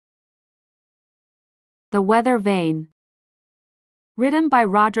The Weather Vane. Written by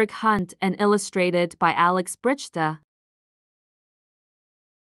Roderick Hunt and illustrated by Alex Brichta.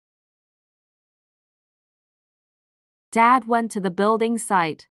 Dad went to the building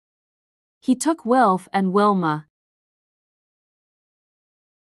site. He took Wilf and Wilma.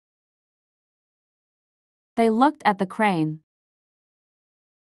 They looked at the crane.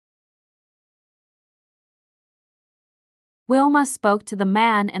 Wilma spoke to the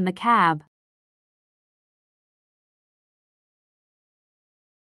man in the cab.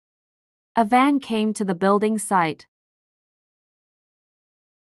 A van came to the building site.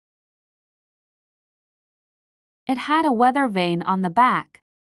 It had a weather vane on the back.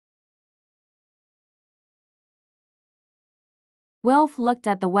 Wilf looked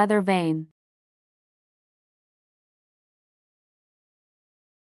at the weather vane.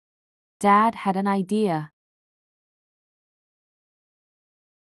 Dad had an idea.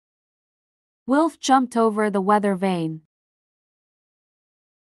 Wilf jumped over the weather vane.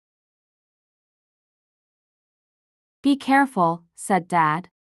 "Be careful," said Dad.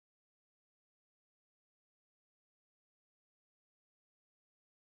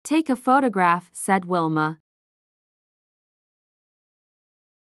 "Take a photograph," said Wilma.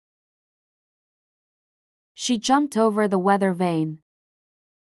 She jumped over the weather vane.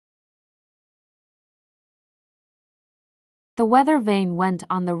 The weather vane went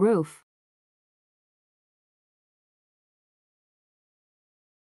on the roof.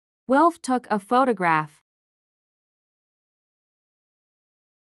 Wilf took a photograph.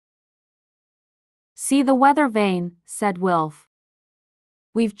 "See the weather vane," said Wilf.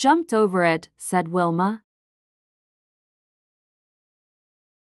 "We've jumped over it," said Wilma.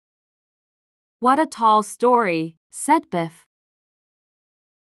 "What a tall story," said Biff.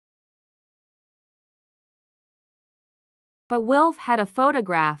 But Wilf had a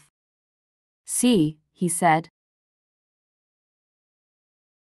photograph. "See," he said.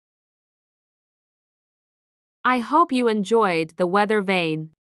 I hope you enjoyed the Weather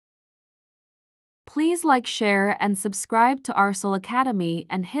Vane. Please like, share, and subscribe to Arsal Academy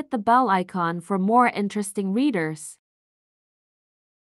and hit the bell icon for more interesting readers.